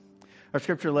Our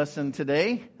scripture lesson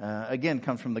today, again,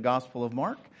 comes from the Gospel of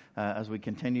Mark, as we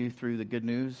continue through the good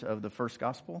news of the first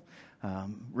gospel,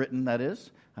 written, that is,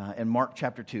 in Mark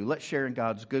chapter 2. Let's share in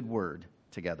God's good word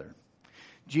together.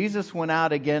 Jesus went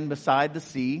out again beside the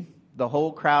sea. The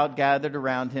whole crowd gathered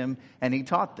around him, and he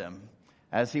taught them.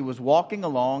 As he was walking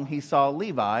along, he saw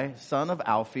Levi, son of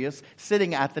Alphaeus,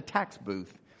 sitting at the tax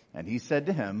booth. And he said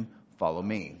to him, "Follow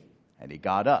me." And he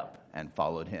got up and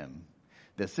followed him.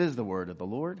 This is the word of the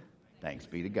Lord. Thanks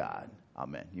be to God.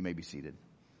 Amen. You may be seated.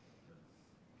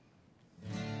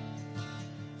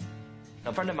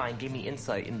 A friend of mine gave me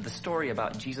insight into the story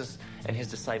about Jesus and his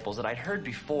disciples that I'd heard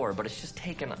before, but it's just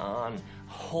taken on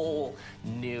whole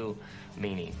new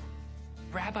meaning.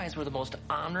 Rabbis were the most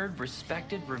honored,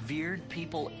 respected, revered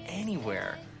people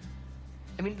anywhere.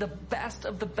 I mean, the best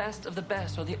of the best of the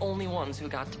best are the only ones who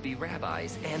got to be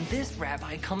rabbis. And this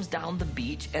rabbi comes down the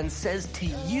beach and says to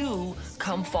you,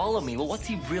 "Come follow me." Well, what's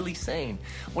he really saying?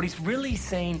 What he's really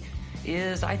saying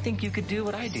is, I think you could do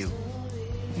what I do.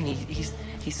 And he's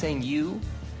saying you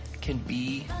can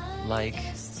be like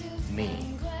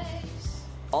me.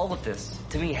 All of this,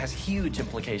 to me, has huge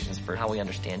implications for how we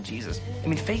understand Jesus. I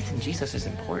mean, faith in Jesus is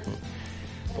important.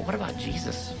 But what about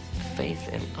Jesus' faith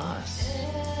in us?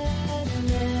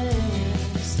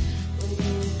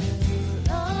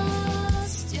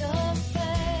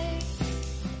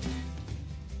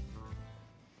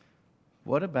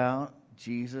 What about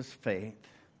Jesus' faith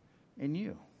in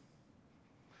you?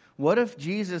 What if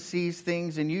Jesus sees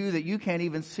things in you that you can't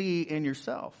even see in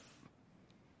yourself?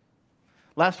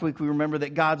 Last week we remember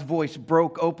that God's voice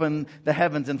broke open the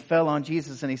heavens and fell on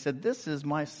Jesus, and he said, "This is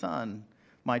my son,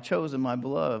 my chosen, my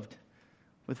beloved,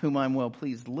 with whom I'm well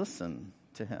pleased. Listen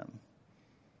to him."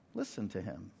 Listen to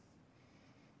him.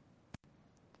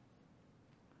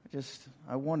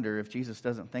 I wonder if Jesus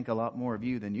doesn't think a lot more of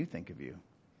you than you think of you.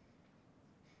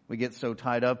 We get so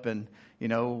tied up in,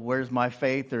 where's my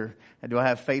faith? Or do I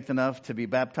have faith enough to be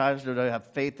baptized? Or do I have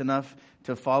faith enough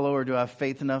to follow? Or do I have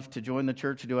faith enough to join the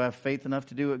church? Or do I have faith enough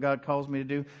to do what God calls me to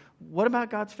do? What about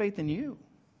God's faith in you?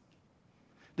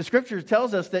 The scripture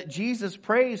tells us that Jesus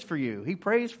prays for you. He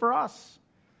prays for us.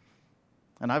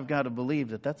 And I've got to believe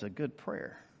that that's a good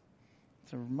prayer.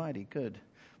 It's a mighty good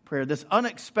prayer. This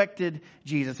unexpected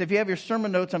Jesus. If you have your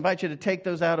sermon notes, I invite you to take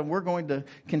those out, and we're going to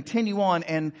continue on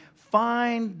and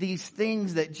find these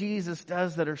things that Jesus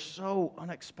does that are so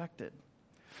unexpected.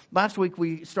 Last week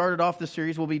we started off the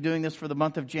series. We'll be doing this for the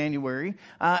month of January.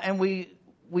 And we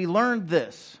learned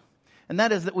this. And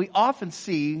that is that we often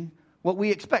see what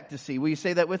we expect to see. Will you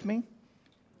say that with me?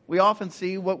 We often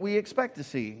see what we expect to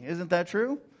see. Isn't that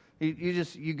true?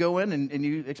 You go in and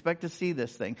you expect to see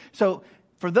this thing. So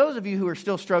for those of you who are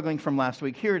still struggling from last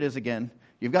week, here it is again.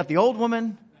 You've got the old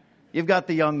woman. You've got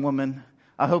the young woman.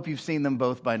 I hope you've seen them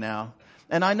both by now.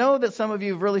 And I know that some of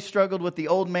you have really struggled with the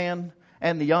old man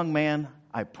and the young man.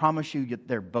 I promise you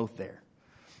they're both there.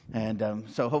 And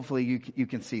so hopefully you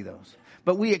can see those.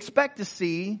 But what we expect to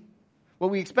see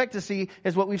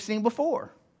is what we've seen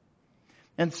before.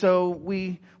 And so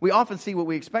we often see what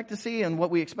we expect to see, and what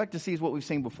we expect to see is what we've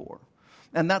seen before.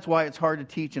 And that's why it's hard to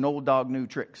teach an old dog new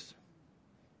tricks.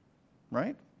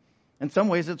 Right? In some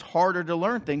ways, it's harder to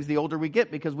learn things the older we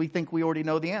get because we think we already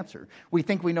know the answer. We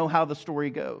think we know how the story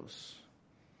goes.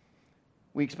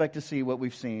 We expect to see what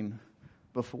we've seen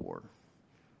before.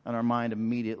 And our mind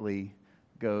immediately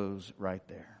goes right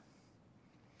there.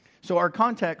 So our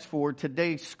context for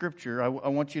today's scripture, I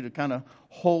want you to kind of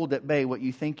hold at bay what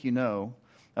you think you know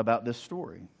about this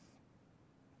story.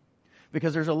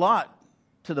 Because there's a lot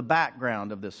to the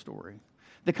background of this story.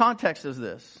 The context is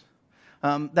this.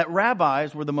 That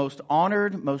rabbis were the most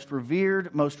honored, most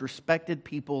revered, most respected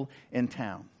people in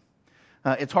town.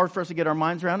 It's hard for us to get our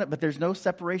minds around it, but there's no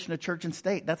separation of church and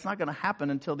state. That's not going to happen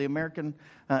until the American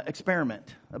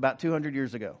experiment about 200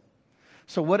 years ago.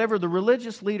 So whatever the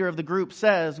religious leader of the group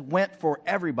says went for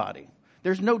everybody.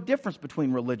 There's no difference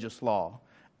between religious law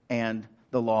and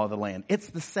the law of the land. It's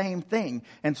the same thing.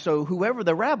 And so whoever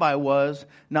the rabbi was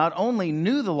not only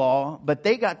knew the law, but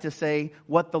they got to say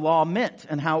what the law meant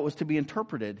and how it was to be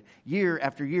interpreted year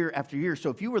after year after year.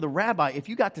 So if you were the rabbi, if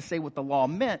you got to say what the law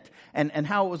meant and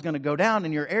how it was going to go down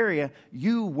in your area,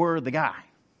 you were the guy.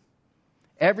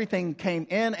 Everything came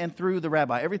in and through the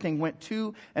rabbi. Everything went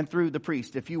to and through the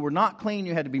priest. If you were not clean,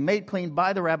 you had to be made clean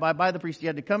by the rabbi, by the priest. You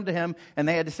had to come to him, and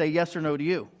they had to say yes or no to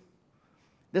you.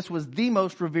 This was the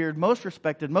most revered, most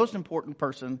respected, most important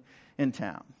person in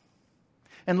town.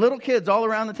 And little kids all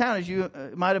around the town, as you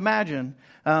might imagine,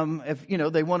 if,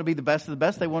 they want to be the best of the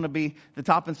best, they want to be the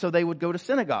top. And so they would go to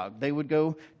synagogue. They would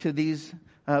go to these,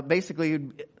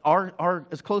 basically, our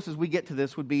as close as we get to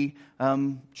this would be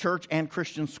church and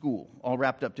Christian school, all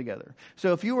wrapped up together.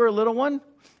 So if you were a little one,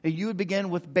 you would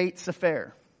begin with Beit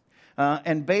Sefer.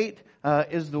 And Beit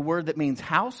is the word that means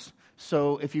house.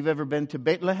 So if you've ever been to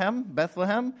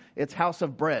Bethlehem, it's house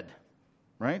of bread.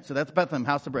 Right? So that's Bethlehem,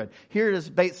 house of bread. Here it is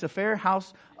Beit Sefer,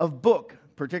 house of book,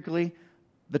 particularly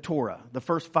the Torah, the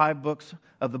first 5 books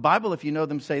of the Bible. If you know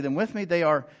them, say them with me. They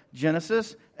are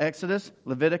Genesis, Exodus,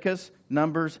 Leviticus,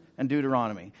 Numbers, and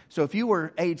Deuteronomy. So if you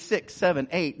were age 6, 7,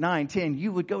 8, 9, 10,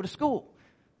 you would go to school.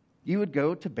 You would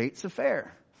go to Beit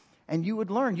Sefer. And you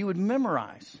would learn. You would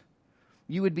memorize.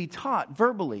 You would be taught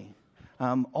verbally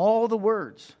all the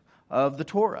words of the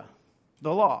Torah,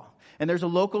 the law. And there's a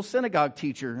local synagogue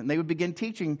teacher, and they would begin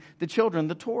teaching the children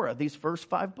the Torah, these first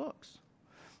 5 books.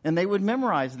 And they would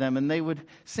memorize them, and they would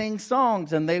sing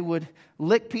songs, and they would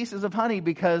lick pieces of honey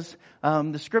because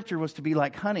the scripture was to be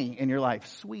like honey in your life,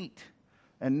 sweet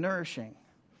and nourishing.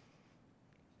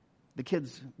 The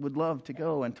kids would love to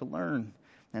go and to learn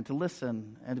and to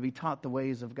listen and to be taught the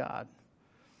ways of God.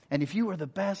 And if you were the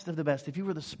best of the best, if you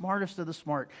were the smartest of the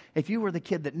smart, if you were the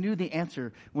kid that knew the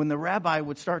answer, when the rabbi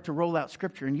would start to roll out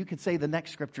scripture and you could say the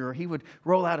next scripture, or he would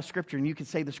roll out a scripture and you could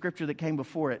say the scripture that came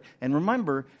before it. And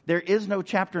remember, there is no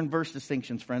chapter and verse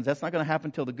distinctions, friends. That's not going to happen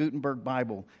until the Gutenberg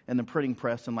Bible and the printing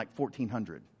press in like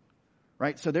 1400.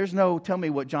 Right? So there's no, tell me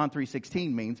what John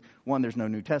 3:16 means. 1, there's no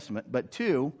New Testament. But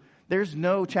 2, there's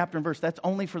no chapter and verse. That's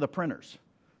only for the printers.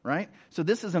 Right? So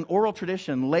this is an oral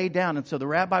tradition laid down. And so the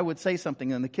rabbi would say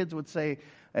something and the kids would say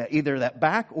either that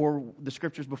back or the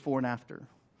scriptures before and after.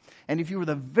 And if you were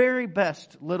the very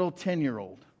best little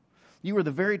 10-year-old, you were the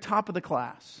very top of the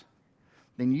class,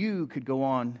 then you could go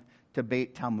on to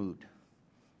Beit Talmud,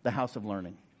 the house of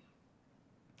learning.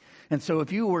 And so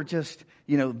if you were just,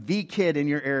 the kid in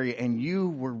your area and you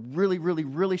were really, really,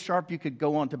 really sharp, you could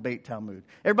go on to Beit Talmud.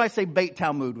 Everybody say Beit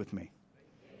Talmud with me.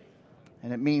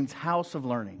 And it means house of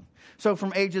learning. So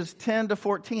from ages 10 to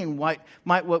 14,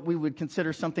 might what we would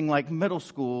consider something like middle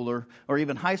school or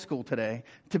even high school today,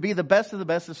 to be the best of the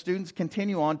best, the students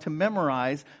continue on to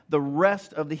memorize the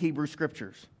rest of the Hebrew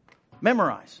Scriptures.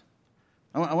 Memorize.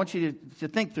 I want you to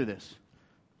think through this.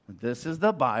 This is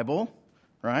the Bible,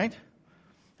 right?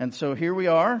 And so here we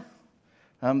are.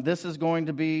 This is going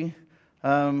to be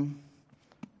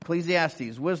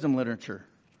Ecclesiastes, wisdom literature,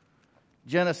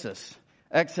 Genesis,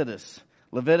 Exodus,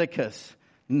 Leviticus,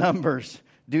 Numbers,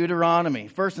 Deuteronomy,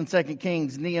 1st and 2nd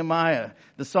Kings, Nehemiah,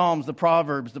 the Psalms, the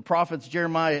Proverbs, the prophets,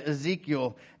 Jeremiah,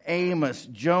 Ezekiel, Amos,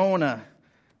 Jonah,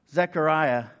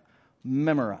 Zechariah,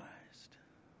 memorized.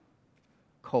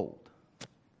 Cold.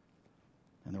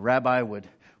 And the rabbi would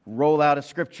roll out a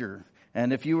scripture.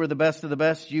 And if you were the best of the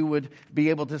best, you would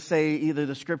be able to say either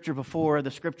the scripture before or the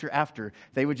scripture after.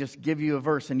 They would just give you a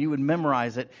verse and you would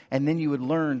memorize it. And then you would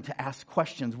learn to ask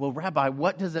questions. Well, Rabbi,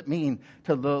 what does it mean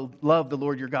to love the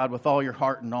Lord your God with all your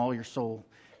heart and all your soul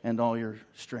and all your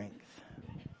strength?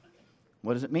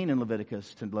 What does it mean in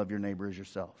Leviticus to love your neighbor as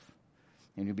yourself?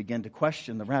 And you begin to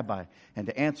question the rabbi and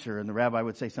to answer. And the rabbi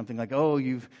would say something like, oh,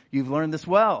 you've learned this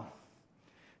well.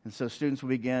 And so students will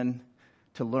begin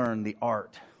to learn the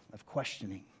art of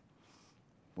questioning.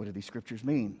 What do these scriptures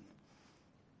mean?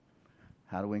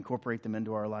 How do we incorporate them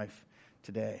into our life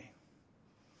today?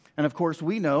 And of course,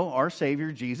 we know our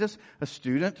Savior, Jesus, a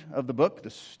student of the book, the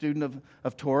student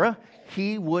of Torah,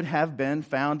 he would have been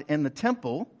found in the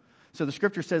temple. So the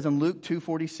scripture says in Luke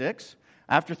 2:46,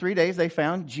 after 3 days they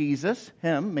found Jesus,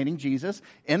 him, meaning Jesus,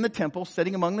 in the temple,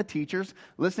 sitting among the teachers,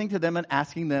 listening to them and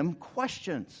asking them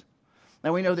questions.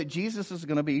 Now we know that Jesus is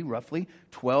going to be roughly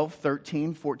 12,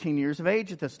 13, 14 years of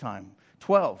age at this time.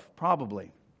 12,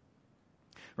 probably.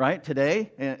 Right? Today,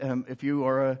 if you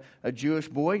are a Jewish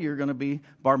boy, you're going to be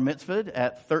bar mitzvahed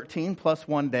at 13 plus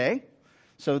 1 day.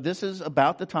 So this is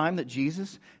about the time that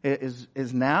Jesus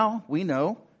is now, we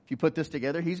know, if you put this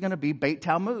together, he's going to be Beit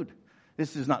Talmud.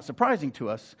 This is not surprising to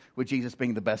us with Jesus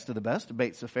being the best of the best,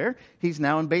 Beit Sefer. He's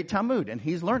now in Beit Talmud, and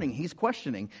he's learning, he's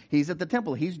questioning. He's at the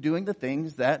temple. He's doing the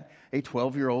things that a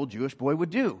 12-year-old Jewish boy would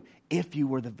do if you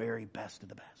were the very best of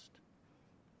the best.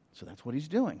 So that's what he's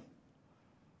doing.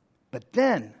 But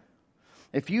then,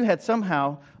 if you had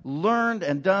somehow learned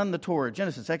and done the Torah,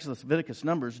 Genesis, Exodus, Leviticus,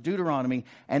 Numbers, Deuteronomy,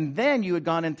 and then you had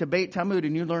gone into Beit Talmud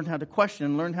and you learned how to question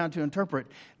and learned how to interpret,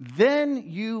 then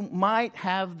you might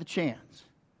have the chance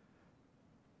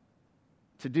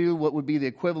to do what would be the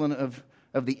equivalent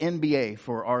of the NBA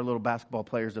for our little basketball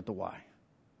players at the Y.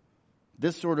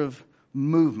 This sort of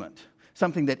movement,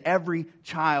 something that every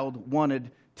child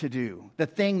wanted to do, the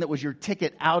thing that was your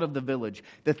ticket out of the village,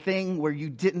 the thing where you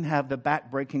didn't have the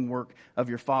back-breaking work of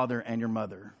your father and your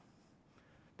mother,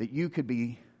 that you could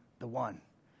be the one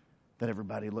that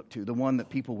everybody looked to, the one that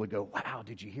people would go, wow,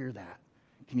 did you hear that?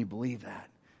 Can you believe that?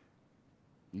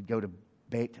 You'd go to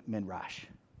Beit Midrash,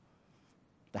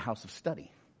 the house of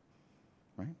study.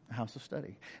 Right? A house of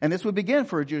study. And this would begin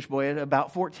for a Jewish boy at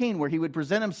about 14, where he would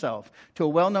present himself to a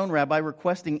well-known rabbi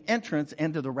requesting entrance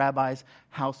into the rabbi's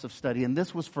house of study. And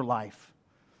this was for life.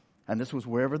 And this was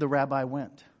wherever the rabbi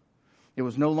went. It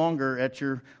was no longer at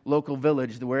your local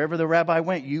village. Wherever the rabbi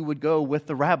went, you would go with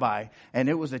the rabbi. And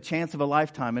it was a chance of a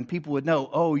lifetime. And people would know,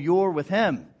 oh, you're with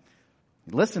him.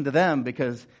 Listen to them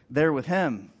because they're with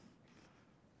him.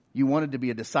 You wanted to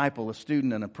be a disciple, a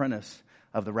student, an apprentice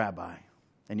of the rabbi.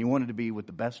 And you wanted to be with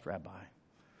the best rabbi.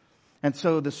 And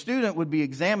so the student would be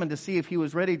examined to see if he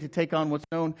was ready to take on what's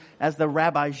known as the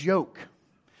rabbi's yoke.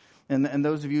 And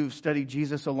those of you who've studied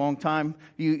Jesus a long time,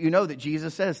 you know that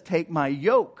Jesus says, take my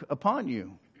yoke upon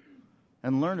you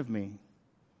and learn of me.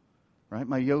 Right?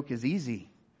 My yoke is easy.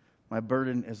 My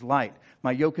burden is light.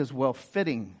 My yoke is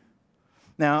well-fitting.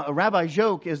 Now, a rabbi's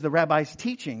yoke is the rabbi's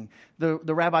teaching, the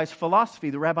rabbi's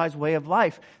philosophy, the rabbi's way of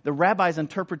life, the rabbi's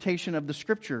interpretation of the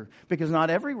scripture, because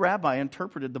not every rabbi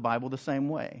interpreted the Bible the same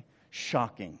way.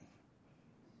 Shocking.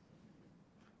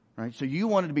 Right? So you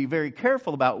wanted to be very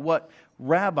careful about what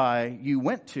rabbi you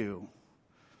went to.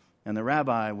 And the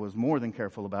rabbi was more than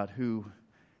careful about who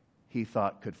he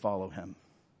thought could follow him.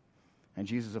 And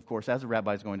Jesus, of course, as a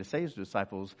rabbi, is going to say to his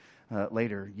disciples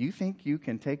later, you think you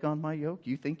can take on my yoke?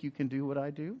 You think you can do what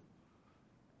I do?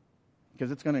 Because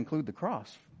it's going to include the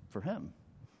cross for him,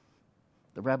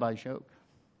 the rabbi's yoke.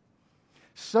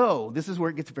 So this is where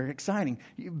it gets very exciting.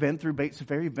 You've been through Beit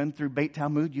Sefer, you've been through Beit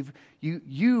Talmud,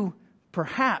 you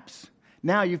perhaps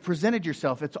now you've presented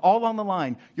yourself. It's all on the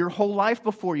line, your whole life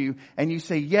before you, and you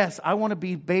say, yes, I want to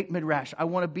be Beit Midrash. I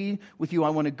want to be with you. I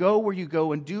want to go where you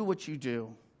go and do what you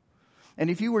do. And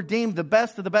if you were deemed the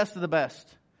best of the best of the best,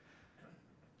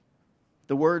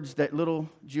 the words that little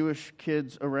Jewish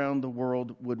kids around the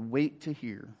world would wait to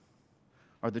hear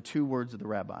are the two words of the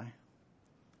rabbi.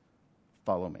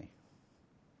 Follow me.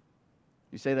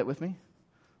 You say that with me?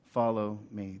 Follow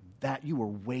me. That you were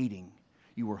waiting.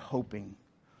 You were hoping.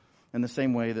 In the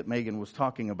same way that Megan was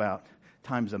talking about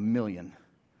times a million.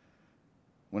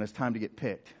 When it's time to get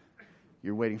picked,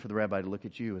 you're waiting for the rabbi to look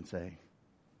at you and say,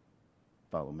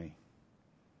 follow me.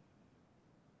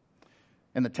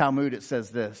 In the Talmud, it says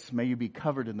this, may you be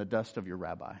covered in the dust of your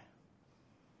rabbi.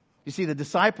 You see, the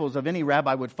disciples of any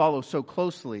rabbi would follow so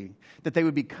closely that they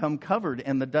would become covered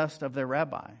in the dust of their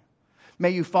rabbi.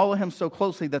 May you follow him so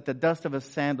closely that the dust of his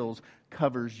sandals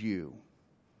covers you.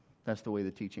 That's the way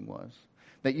the teaching was.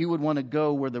 That you would want to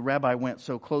go where the rabbi went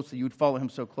so closely, you would follow him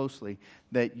so closely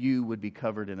that you would be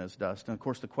covered in his dust. And of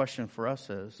course, the question for us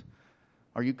is,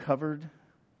 are you covered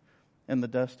in the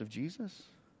dust of Jesus?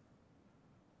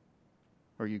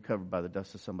 Or are you covered by the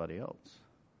dust of somebody else?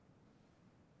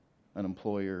 An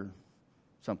employer,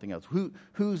 something else.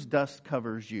 Whose dust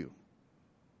covers you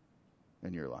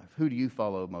in your life? Who do you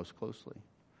follow most closely?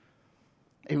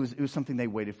 It was something they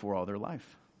waited for all their life.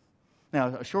 Now,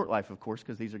 a short life, of course,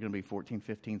 because these are going to be 14,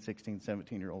 15, 16,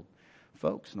 17-year-old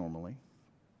folks normally.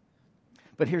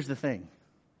 But here's the thing.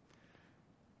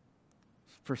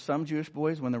 For some Jewish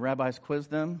boys, when the rabbis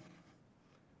quizzed them,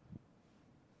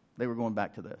 they were going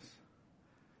back to this.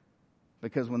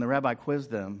 Because when the rabbi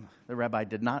quizzed them, the rabbi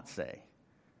did not say,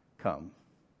 come,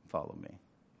 follow me.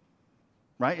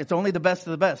 Right? It's only the best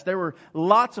of the best. There were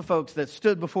lots of folks that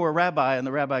stood before a rabbi, and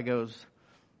the rabbi goes,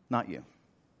 not you.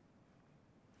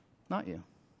 Not you.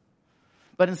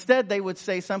 But instead, they would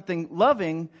say something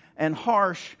loving and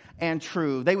harsh and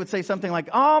true. They would say something like,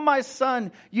 oh, my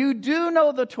son, you do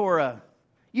know the Torah.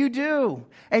 You do.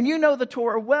 And you know the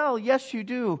Torah well. Yes, you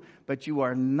do. But you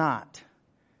are not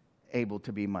able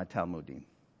to be my Talmudim,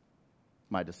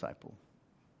 my disciple,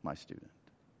 my student.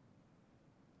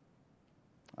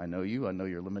 I know you. I know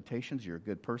your limitations. You're a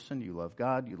good person. You love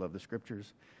God. You love the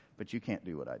scriptures. But you can't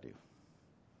do what I do.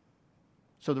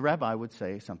 So the rabbi would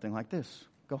say something like this.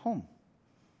 Go home.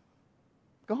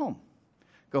 Go home.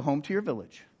 Go home to your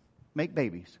village. Make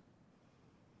babies.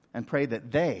 And pray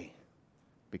that they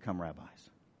become rabbis.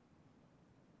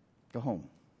 Go home.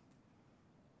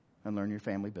 And learn your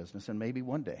family business. And maybe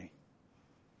one day,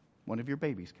 one of your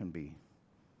babies can be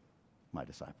my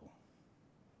disciple.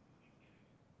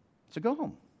 So go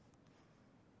home.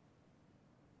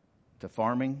 To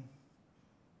farming,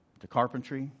 to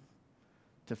carpentry,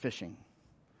 to fishing,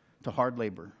 to hard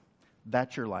labor.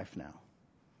 That's your life now.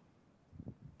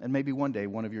 And maybe one day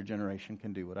one of your generation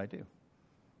can do what I do.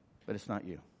 But it's not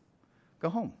you. go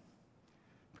home,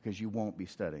 because you won't be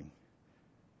studying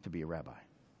to be a rabbi.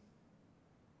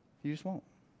 You just won't.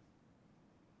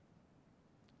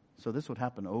 So this would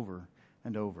happen over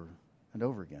and over and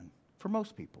over again for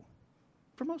most people.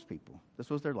 For most people, this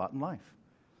was their lot in life.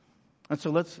 And so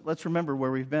let's remember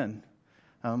where we've been.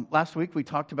 Last week we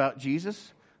talked about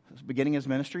Jesus beginning his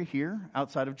ministry here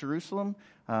outside of Jerusalem.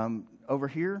 Over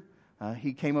here,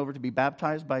 he came over to be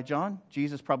baptized by John.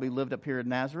 Jesus probably lived up here in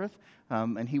Nazareth,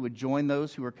 and he would join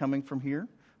those who were coming from here.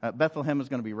 Bethlehem is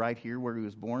going to be right here where he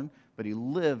was born, but he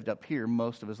lived up here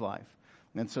most of his life.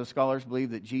 And so scholars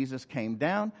believe that Jesus came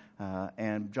down,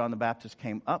 and John the Baptist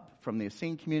came up from the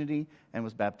Essene community and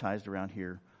was baptized around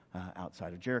here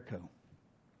outside of Jericho.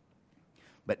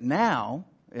 But now,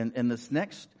 in this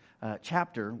next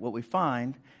chapter, what we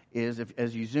find is,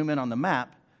 as you zoom in on the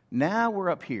map, now we're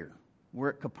up here. We're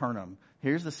at Capernaum.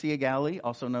 Here's the Sea of Galilee,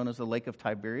 also known as the Lake of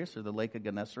Tiberias or the Lake of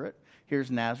Gennesaret. Here's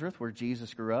Nazareth, where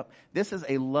Jesus grew up. This is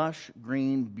a lush,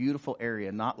 green, beautiful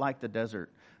area, not like the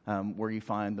desert where you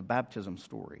find the baptism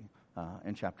story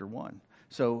in chapter 1.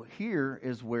 So here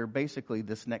is where basically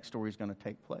this next story is going to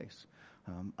take place,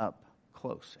 up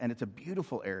close. And it's a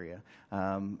beautiful area.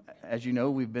 As you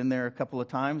know, we've been there a couple of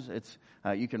times. It's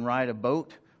you can ride a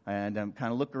boat and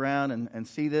kind of look around and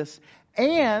see this.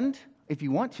 And if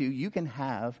you want to, you can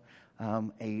have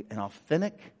an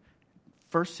authentic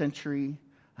first century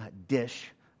dish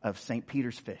of St.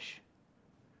 Peter's fish.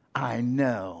 I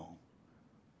know.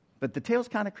 But the tail's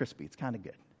kind of crispy. It's kind of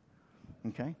good.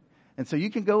 Okay? And so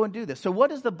you can go and do this. So what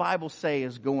does the Bible say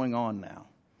is going on now?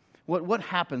 What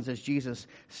happens as Jesus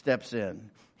steps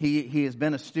in? He has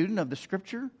been a student of the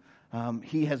Scripture.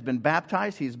 He has been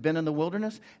baptized. He's been in the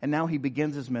wilderness. And now he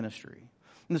begins his ministry.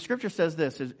 And the Scripture says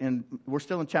this, we're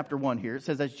still in chapter 1 here. It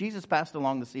says, as Jesus passed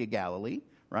along the Sea of Galilee,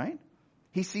 right?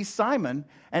 He sees Simon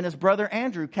and his brother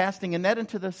Andrew casting a net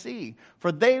into the sea,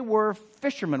 for they were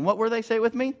fishermen. What were they? Say it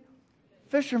with me.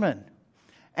 Fishermen.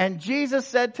 And Jesus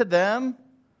said to them,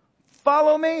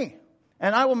 follow me,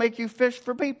 and I will make you fish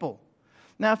for people.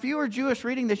 Now, if you were Jewish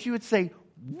reading this, you would say,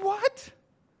 what?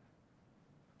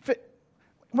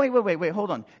 Wait,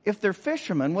 hold on. If they're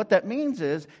fishermen, what that means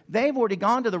is they've already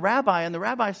gone to the rabbi, and the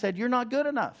rabbi said, you're not good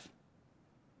enough.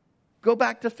 Go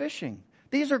back to fishing.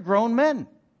 These are grown men.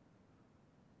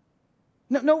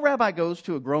 No rabbi goes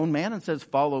to a grown man and says,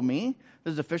 follow me.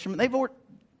 There's a fisherman.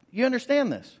 You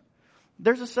understand this.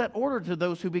 There's a set order to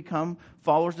those who become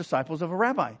followers, disciples of a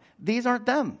rabbi. These aren't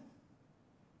them.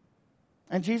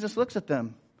 And Jesus looks at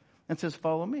them and says,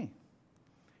 follow me.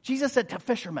 Jesus said to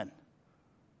fishermen,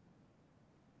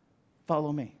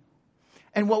 follow me.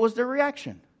 And what was their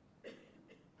reaction?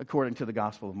 According to the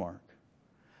Gospel of Mark.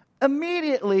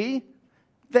 Immediately,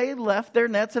 they left their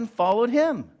nets and followed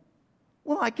him.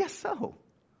 Well, I guess so.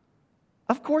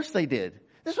 Of course they did.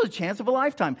 This was a chance of a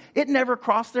lifetime. It never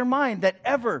crossed their mind that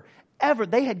ever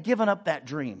they had given up that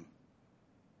dream.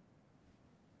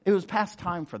 It was past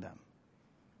time for them.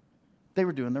 They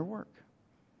were doing their work.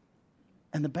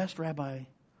 And the best rabbi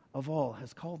of all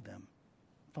has called them,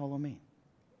 follow me.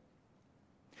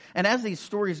 And as these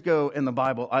stories go in the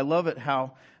Bible, I love it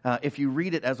how if you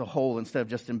read it as a whole instead of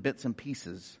just in bits and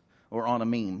pieces or on a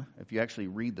meme, if you actually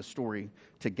read the story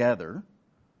together,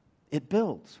 it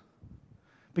builds.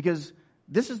 Because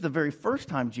this is the very first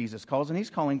time Jesus calls, and he's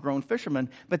calling grown fishermen.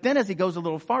 But then as he goes a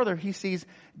little farther, he sees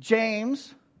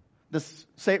James,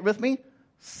 say it with me,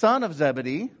 son of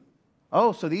Zebedee.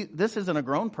 Oh, so this isn't a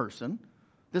grown person.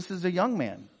 This is a young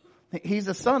man. He's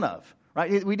a son of,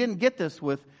 right? We didn't get this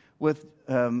with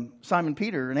Simon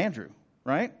Peter and Andrew,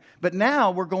 right? But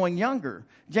now we're going younger.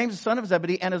 James, the son of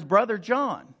Zebedee, and his brother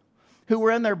John, who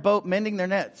were in their boat mending their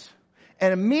nets.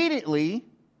 And immediately,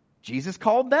 Jesus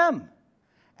called them.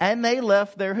 And they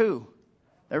left their who?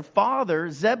 Their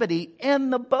father, Zebedee, in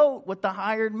the boat with the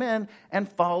hired men and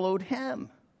followed him.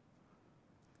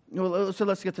 So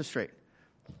let's get this straight.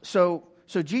 So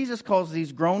Jesus calls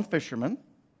these grown fishermen.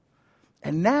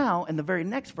 And now, in the very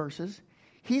next verses,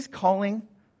 he's calling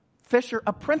fisher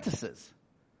apprentices.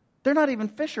 They're not even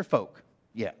fisher folk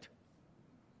yet.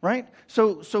 Right?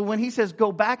 So when he says,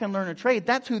 go back and learn a trade,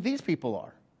 that's who these people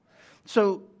are.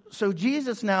 So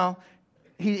Jesus now,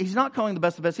 he's not calling the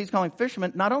best of the best, he's calling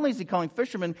fishermen. Not only is he calling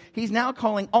fishermen, he's now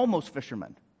calling almost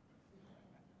fishermen.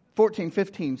 14,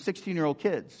 15, 16-year-old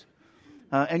kids.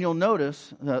 And you'll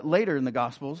notice later in the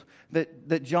Gospels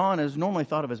that John is normally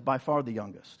thought of as by far the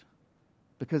youngest.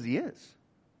 Because he is.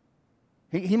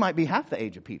 He might be half the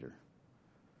age of Peter.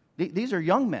 These are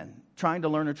young men trying to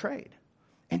learn a trade.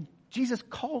 And Jesus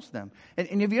calls them.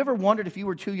 And have you ever wondered if you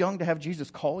were too young to have Jesus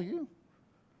call you?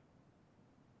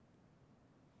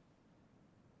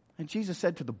 And Jesus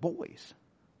said to the boys,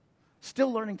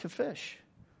 Still learning to fish.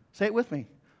 Say it with me.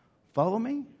 Follow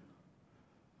me.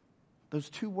 Those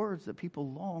two words that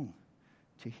people long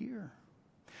to hear.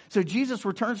 So Jesus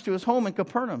returns to his home in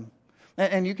Capernaum.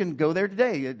 And you can go there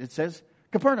today. It says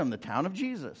Capernaum, the town of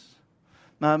Jesus.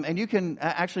 And you can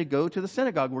actually go to the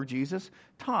synagogue where Jesus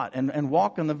taught and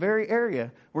walk in the very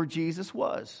area where Jesus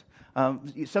was.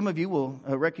 Some of you will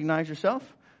recognize yourself.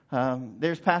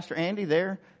 There's Pastor Andy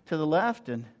there to the left.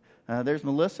 And there's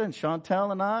Melissa and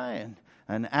Chantel and I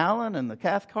and Alan and the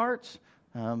Cathcarts.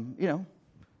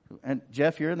 And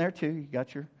Jeff, you're in there too. You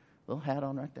got your little hat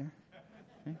on right there.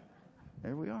 Okay.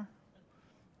 There we are.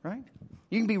 Right?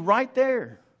 You can be right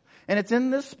there. And it's in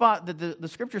this spot that the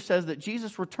scripture says that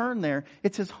Jesus returned there.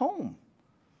 It's his home.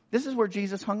 This is where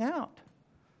Jesus hung out.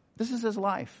 This is his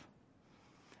life.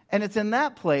 And it's in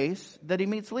that place that he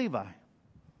meets Levi.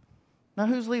 Now,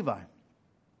 who's Levi?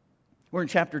 We're in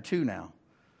chapter 2 now.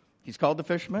 He's called the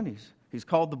fishermen. He's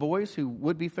called the boys who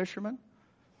would be fishermen.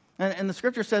 And the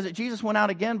scripture says that Jesus went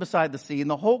out again beside the sea, and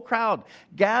the whole crowd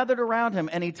gathered around him,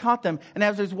 and he taught them. And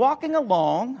as he's walking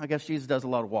along, I guess Jesus does a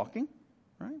lot of walking,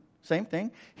 right? Same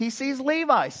thing. He sees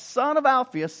Levi, son of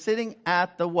Alphaeus, sitting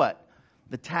at the what?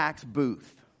 The tax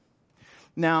booth.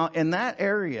 Now, in that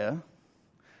area,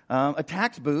 a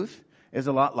tax booth is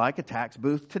a lot like a tax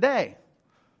booth today.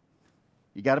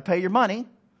 You got to pay your money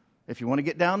if you want to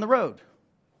get down the road,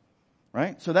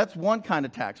 right? So that's one kind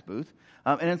of tax booth.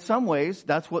 And in some ways,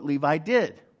 that's what Levi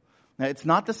did. Now, it's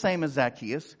not the same as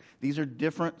Zacchaeus. These are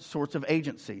different sorts of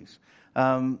agencies.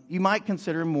 You might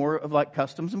consider more of like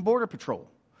Customs and Border Patrol.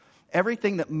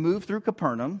 Everything that moved through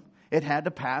Capernaum, it had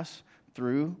to pass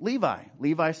through Levi.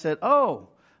 Levi said,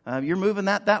 you're moving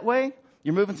that way?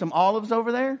 You're moving some olives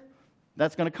over there?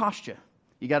 That's going to cost you.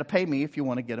 You got to pay me if you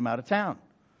want to get them out of town.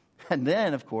 And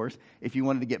then, of course, if you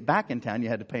wanted to get back in town, you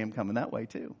had to pay him coming that way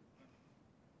too.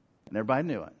 And everybody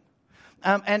knew it.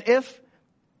 And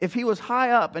if he was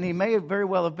high up, and he may very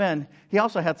well have been, he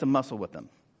also had some muscle with him.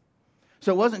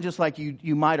 So it wasn't just like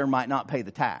you might or might not pay the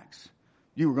tax.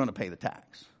 You were going to pay the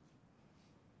tax.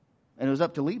 And it was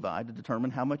up to Levi to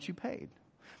determine how much you paid.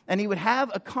 And he would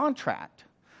have a contract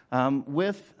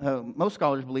with, most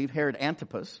scholars believe, Herod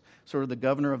Antipas, sort of the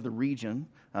governor of the region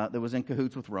that was in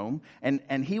cahoots with Rome.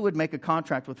 And he would make a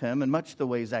contract with him, in much the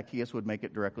way Zacchaeus would make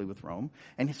it directly with Rome.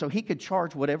 And so he could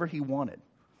charge whatever he wanted.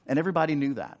 And everybody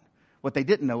knew that. What they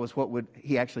didn't know was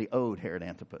he actually owed Herod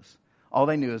Antipas. All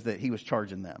they knew is that he was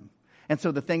charging them. And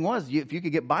so the thing was, if you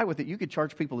could get by with it, you could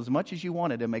charge people as much as you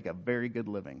wanted and make a very good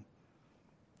living.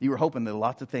 You were hoping that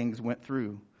lots of things went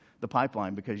through the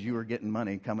pipeline because you were getting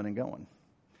money coming and going.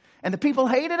 And the people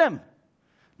hated him.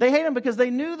 They hated him because they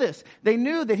knew this. They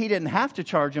knew that he didn't have to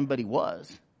charge him, but he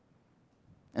was.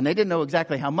 And they didn't know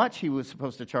exactly how much he was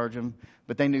supposed to charge him,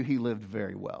 but they knew he lived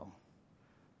very well.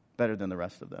 Better than the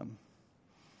rest of them.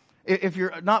 If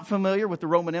you're not familiar with the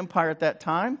Roman Empire at that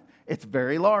time, it's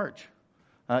very large.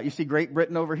 You see Great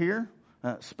Britain over here,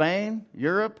 Spain,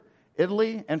 Europe,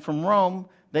 Italy, and from Rome,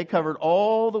 they covered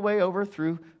all the way over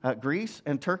through Greece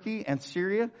and Turkey and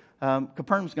Syria.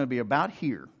 Capernaum's going to be about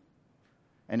here.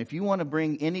 And if you want to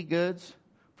bring any goods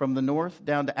from the north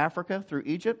down to Africa through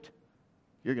Egypt,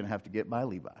 you're going to have to get by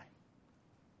Levi.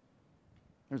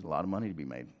 There's a lot of money to be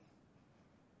made.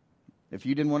 If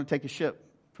you didn't want to take a ship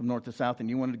from north to south and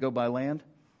you wanted to go by land,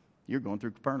 you're going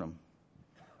through Capernaum.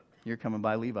 You're coming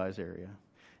by Levi's area.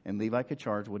 And Levi could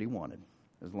charge what he wanted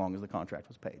as long as the contract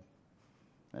was paid.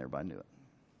 And everybody knew it.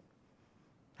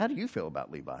 How do you feel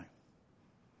about Levi?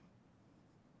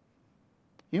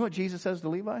 You know what Jesus says to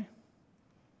Levi?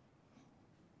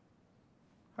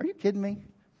 Are you kidding me?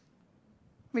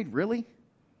 I mean, really?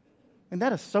 And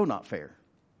that is so not fair.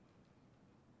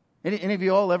 Any of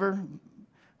you all ever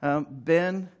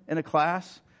been in a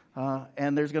class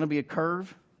and there's going to be a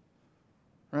curve,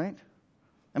 right?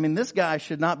 I mean, this guy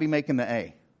should not be making the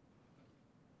A.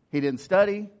 He didn't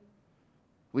study.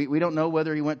 We don't know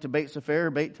whether he went to Beit Sefer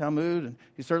or Beit Talmud, and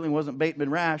he certainly wasn't Beit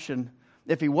Midrash. And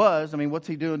if he was, I mean, what's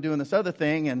he doing this other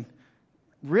thing? And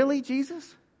really,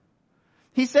 Jesus?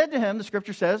 He said to him, the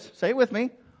scripture says, say it with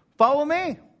me, follow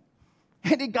me.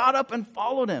 And he got up and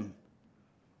followed him.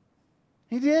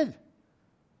 He did.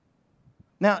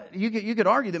 Now, you could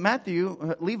argue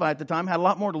that Levi at the time had a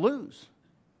lot more to lose.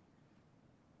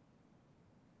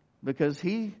 Because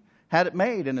he had it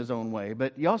made in his own way.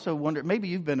 But you also wonder, maybe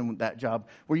you've been in that job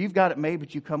where you've got it made,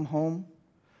 but you come home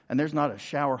and there's not a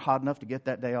shower hot enough to get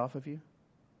that day off of you.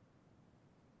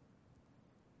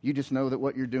 You just know that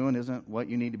what you're doing isn't what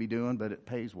you need to be doing, but it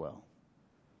pays well.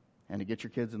 And to get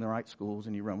your kids in the right schools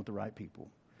and you run with the right people.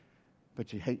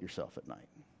 But you hate yourself at night.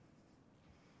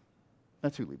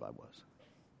 That's who Levi was.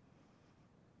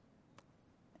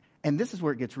 And this is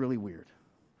where it gets really weird.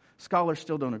 Scholars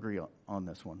still don't agree on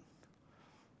this one.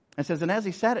 It says, and as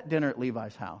he sat at dinner at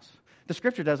Levi's house, the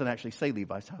scripture doesn't actually say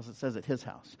Levi's house, it says at his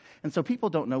house. And so people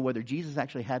don't know whether Jesus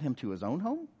actually had him to his own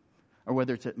home or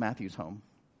whether it's at Matthew's home.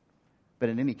 But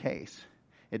in any case,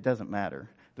 it doesn't matter.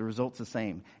 The result's the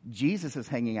same. Jesus is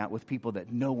hanging out with people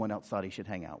that no one else thought he should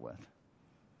hang out with.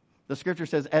 The scripture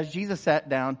says, as Jesus sat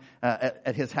down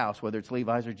at his house, whether it's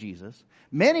Levi's or Jesus,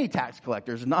 many tax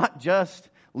collectors, not just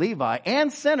Levi,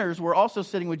 and sinners were also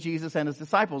sitting with Jesus and his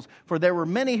disciples, for there were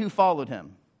many who followed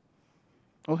him.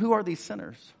 Well, who are these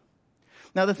sinners?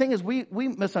 Now, the thing is, we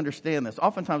misunderstand this.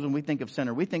 Oftentimes when we think of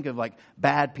sinner, we think of like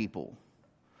bad people.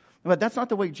 But that's not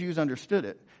the way Jews understood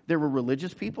it. There were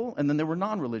religious people, and then there were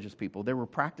non-religious people. There were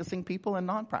practicing people and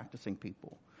non-practicing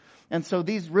people. And so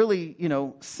these really,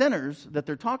 sinners that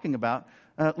they're talking about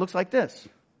looks like this,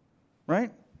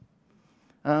 right?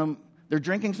 They're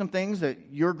drinking some things that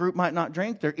your group might not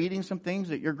drink. They're eating some things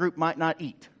that your group might not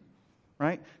eat,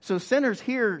 right? So sinners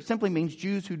here simply means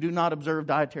Jews who do not observe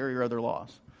dietary or other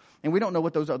laws. And we don't know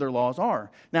what those other laws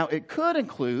are. Now, it could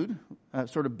include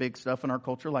sort of big stuff in our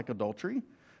culture like adultery.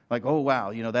 Like, oh,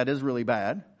 wow, that is really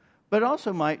bad. But it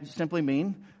also might simply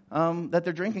mean that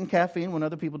they're drinking caffeine when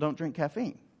other people don't drink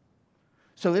caffeine.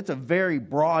 So it's a very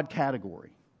broad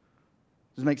category.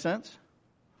 Does it make sense?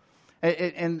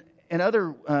 And in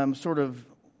other sort of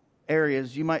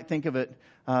areas, you might think of it,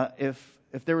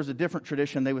 if there was a different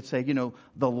tradition, they would say,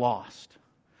 the lost.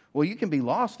 Well, you can be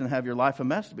lost and have your life a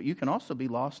mess, but you can also be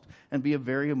lost and be a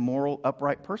very moral,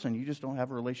 upright person. You just don't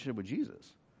have a relationship with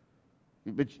Jesus.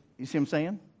 But you see what I'm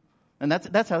saying? And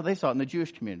that's how they saw it in the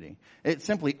Jewish community. It's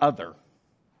simply other.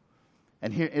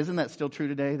 And here, isn't that still true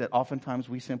today, that oftentimes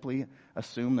we simply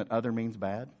assume that other means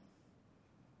bad?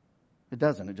 It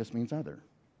doesn't. It just means other.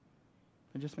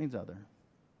 It just means other.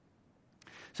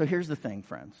 So here's the thing,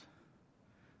 friends.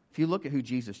 If you look at who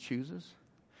Jesus chooses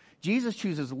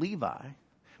Levi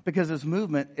because his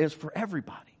movement is for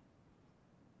everybody.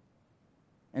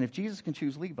 And if Jesus can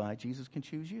choose Levi, Jesus can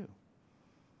choose you.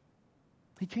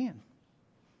 He can.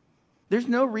 There's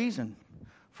no reason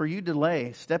for you to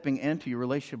delay stepping into your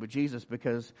relationship with Jesus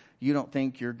because you don't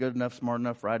think you're good enough, smart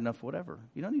enough, right enough, whatever.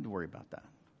 You don't need to worry about that.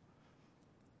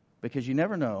 Because you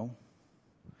never know.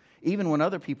 Even when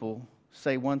other people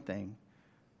say one thing,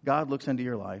 God looks into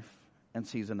your life and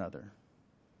sees another.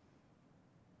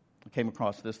 I came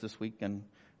across this week, and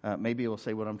maybe it will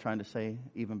say what I'm trying to say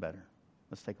even better.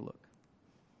 Let's take a look.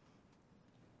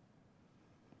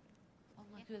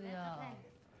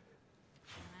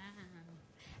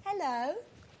 Hello.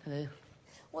 Hello.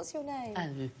 What's your name?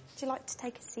 Andrew. Would you like to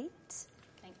take a seat?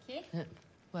 Thank you.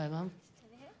 Where, Mum?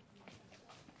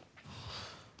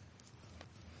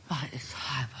 Right, it's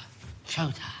time for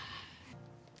showtime.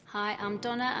 Hi, I'm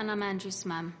Donna and I'm Andrew's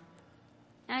mum.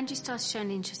 Andrew started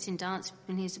showing interest in dance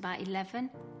when he was about 11.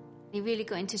 He really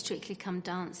got into Strictly Come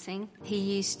Dancing.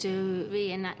 He used to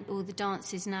reenact all the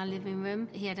dances in our living room.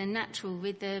 He had a natural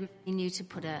rhythm. He knew to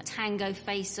put a tango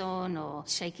face on or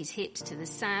shake his hips to the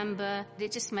samba.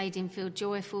 It just made him feel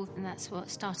joyful, and that's what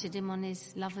started him on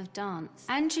his love of dance.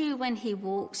 Andrew, when he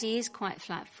walks, he is quite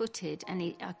flat-footed,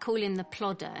 and I call him the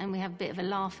plodder, and we have a bit of a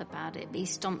laugh about it, but he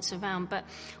stomps around. But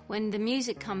when the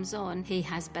music comes on, he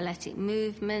has balletic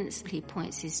movements, he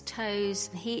points his toes.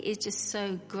 He is just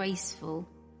so graceful.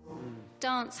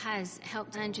 Dance has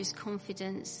helped Andrew's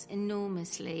confidence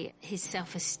enormously. His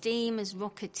self-esteem has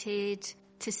rocketed.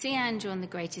 To see Andrew on The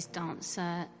Greatest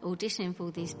Dancer auditioning for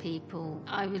all these people,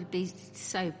 I would be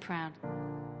so proud.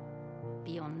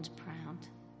 Beyond proud.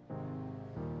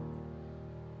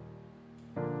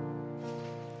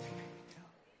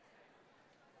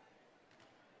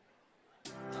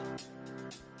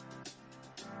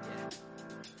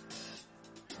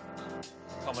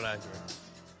 Come on, Andrew.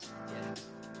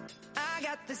 I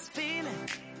got this feeling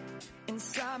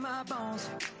inside my bones.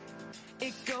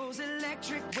 It goes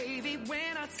electric wavy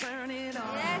when I turn it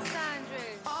on. Yes, Andrew.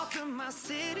 Off from my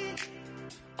city,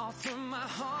 off from my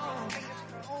home.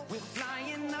 We're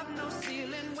flying up no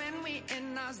ceiling when we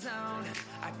in our zone.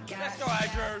 I got Let's go,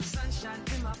 Andrew. sunshine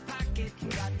in my pocket,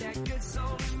 got that good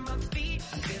soul in my feet.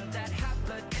 I feel that hot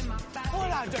blood in my body. Come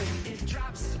on, Andrew. It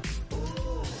drops.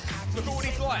 Ooh, Look at all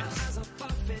these lights. eyes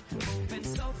above it, moving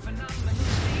so phenomenally.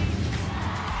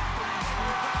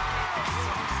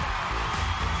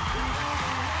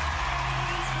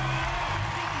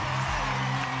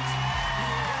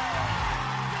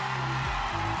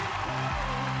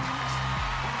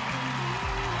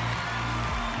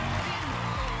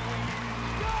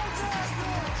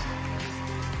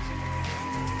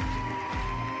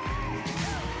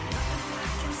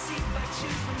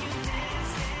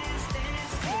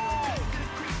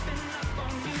 Creeping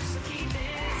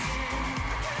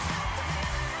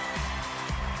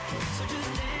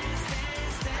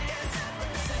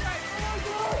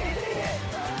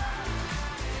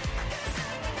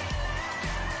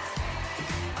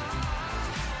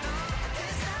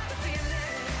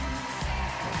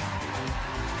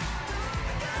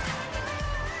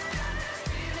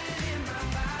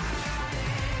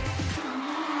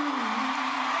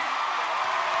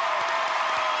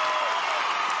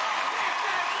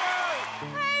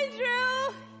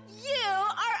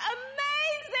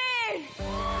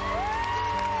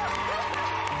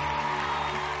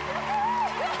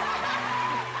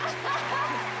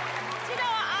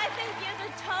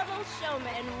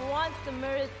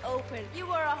You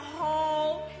were a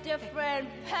whole different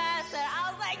person.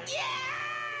 I was like,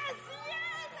 yes,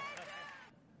 yes.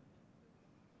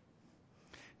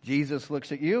 Jesus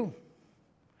looks at you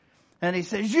and he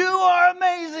says, you are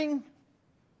amazing.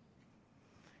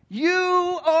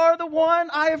 You are the one.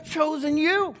 I have chosen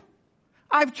you.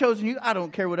 I've chosen you. I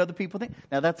don't care what other people think.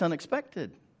 Now that's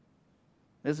unexpected,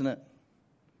 isn't it?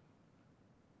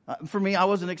 For me, I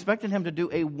wasn't expecting him to do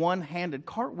a one-handed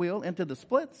cartwheel into the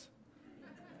splits.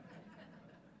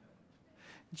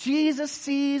 Jesus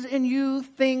sees in you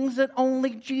things that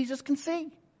only Jesus can see.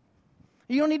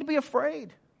 You don't need to be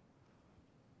afraid.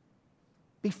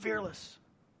 Be fearless.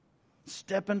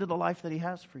 Step into the life that he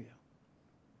has for you.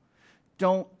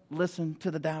 Don't listen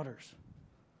to the doubters.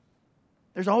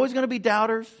 There's always going to be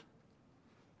doubters.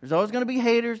 There's always going to be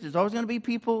haters. There's always going to be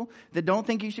people that don't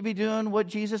think you should be doing what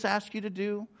Jesus asked you to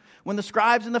do. When the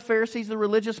scribes and the Pharisees, the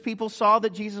religious people, saw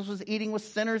that Jesus was eating with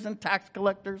sinners and tax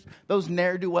collectors, those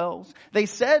ne'er-do-wells, they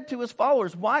said to his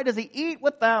followers, why does he eat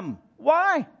with them?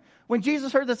 Why? When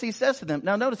Jesus heard this, he says to them,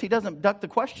 now notice he doesn't duck the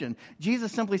question.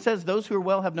 Jesus simply says, those who are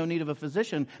well have no need of a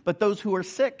physician, but those who are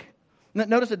sick.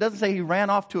 Notice it doesn't say he ran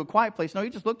off to a quiet place. No,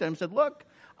 he just looked at him and said, look,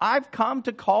 I've come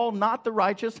to call not the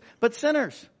righteous, but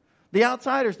sinners. The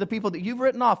outsiders, the people that you've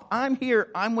written off. I'm here.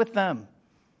 I'm with them.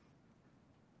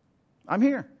 I'm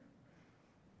here.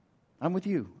 I'm with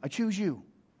you. I choose you.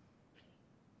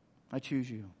 I choose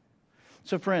you.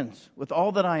 So friends, with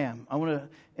all that I am, I want to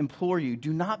implore you,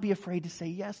 do not be afraid to say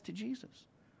yes to Jesus.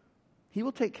 He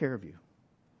will take care of you.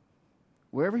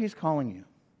 Wherever he's calling you,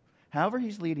 however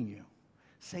he's leading you,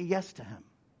 say yes to him.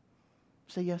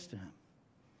 Say yes to him.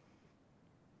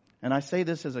 And I say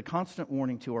this as a constant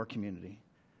warning to our community.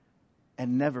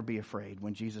 And never be afraid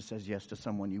when Jesus says yes to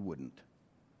someone you wouldn't.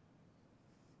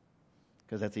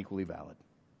 Because that's equally valid.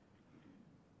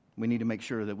 We need to make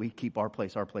sure that we keep our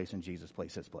place in Jesus'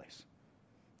 place, his place.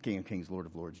 King of kings, Lord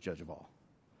of lords, judge of all.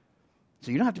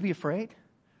 So you don't have to be afraid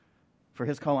for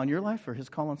his call on your life or his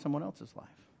call on someone else's life.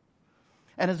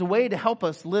 And as a way to help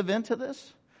us live into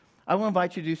this, I will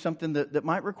invite you to do something that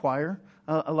might require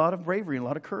a lot of bravery, a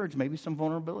lot of courage, maybe some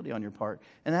vulnerability on your part.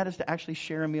 And that is to actually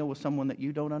share a meal with someone that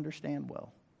you don't understand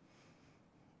well.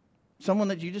 Someone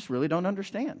that you just really don't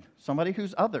understand. Somebody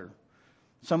who's other.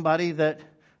 Somebody that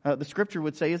the scripture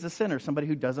would say is a sinner. Somebody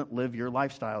who doesn't live your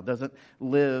lifestyle, doesn't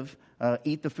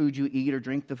eat the food you eat or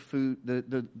drink the food,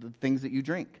 the things that you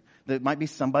drink. That might be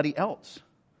somebody else.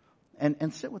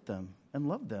 And sit with them and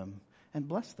love them and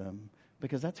bless them.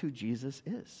 Because that's who Jesus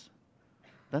is.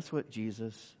 That's what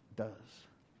Jesus does.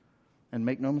 And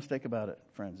make no mistake about it,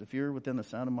 friends. If you're within the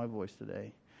sound of my voice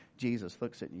today, Jesus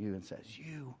looks at you and says,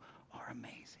 you are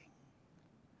amazing.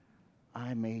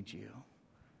 I made you.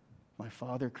 My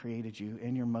Father created you.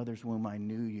 In your mother's womb, I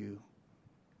knew you.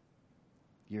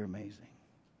 You're amazing.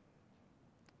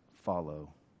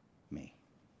 Follow me.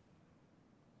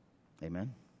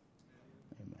 Amen?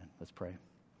 Amen. Let's pray.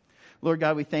 Lord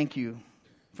God, we thank you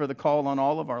for the call on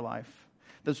all of our life.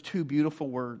 Those two beautiful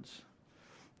words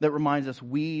that reminds us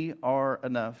we are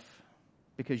enough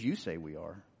because you say we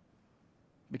are.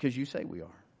 Because you say we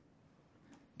are.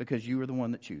 Because you are the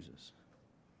one that chooses.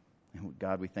 And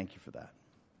God, we thank you for that.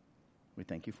 We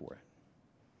thank you for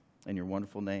it. In your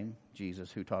wonderful name,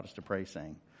 Jesus, who taught us to pray,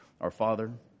 saying, Our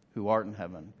Father, who art in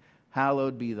heaven,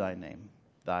 hallowed be thy name.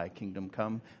 Thy kingdom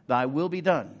come. Thy will be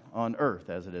done on earth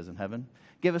as it is in heaven.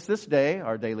 Give us this day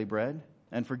our daily bread.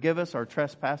 And forgive us our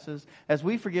trespasses as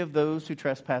we forgive those who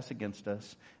trespass against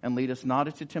us. And lead us not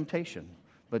into temptation,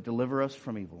 but deliver us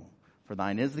from evil. For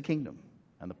thine is the kingdom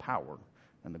and the power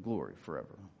and the glory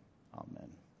forever. Amen.